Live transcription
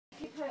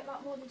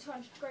more than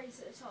 200 degrees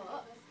at the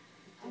top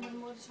and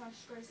then more than 200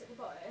 degrees at the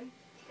bottom,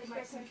 it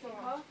makes them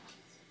thicker.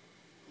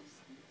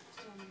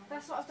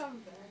 That's what I've done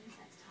with them.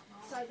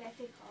 So they're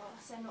thicker,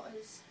 so they're not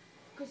as...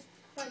 Because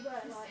they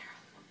were like...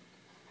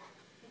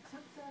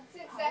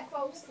 Since they're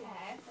false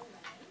hair,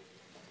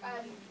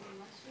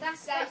 they're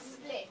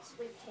split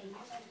with heat.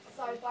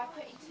 So by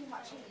putting too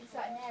much heat in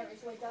certain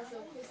areas, what it does,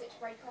 it'll cause it to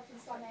break off in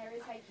some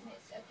areas, making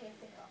it appear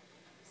thicker.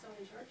 So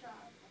it's your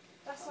job.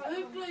 That's like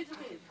who glued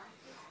them in?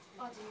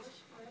 I did.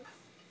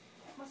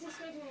 My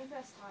sister glued them in the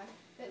first time,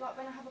 but like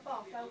when I have a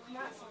bath, they'll come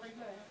out, so I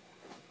reglue it.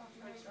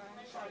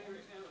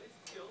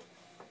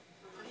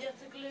 You have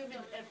to glue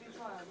them in every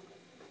time?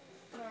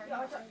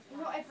 Yeah,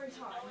 not every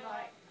time,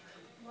 like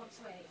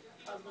once a week.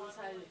 I was going to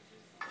say,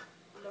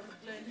 I'm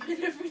gluing them in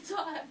every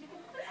time.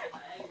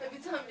 Every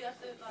time you have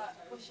to like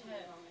wash your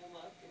hair,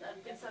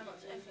 that'd be so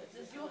much effort.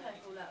 Does your hair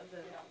fall out of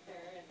them?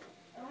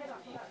 My hair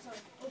don't fall out, so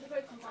all the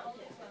glue comes out of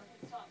it as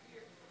well.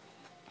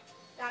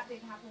 That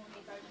didn't happen with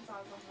me though, because I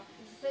was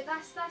unlucky. But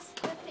that's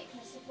the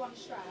thickness of one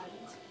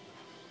strand.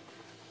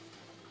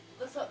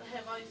 That's like the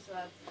hair I used to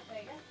have.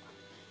 There you go.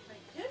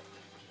 Thank you.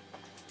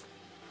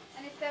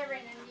 And if they're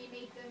in and you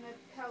need them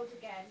curled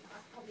again,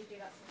 I'd probably do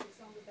that since it's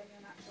longer than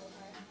your natural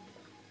hair.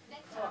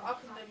 Alright, I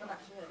can do my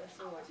natural hair, that's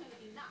alright.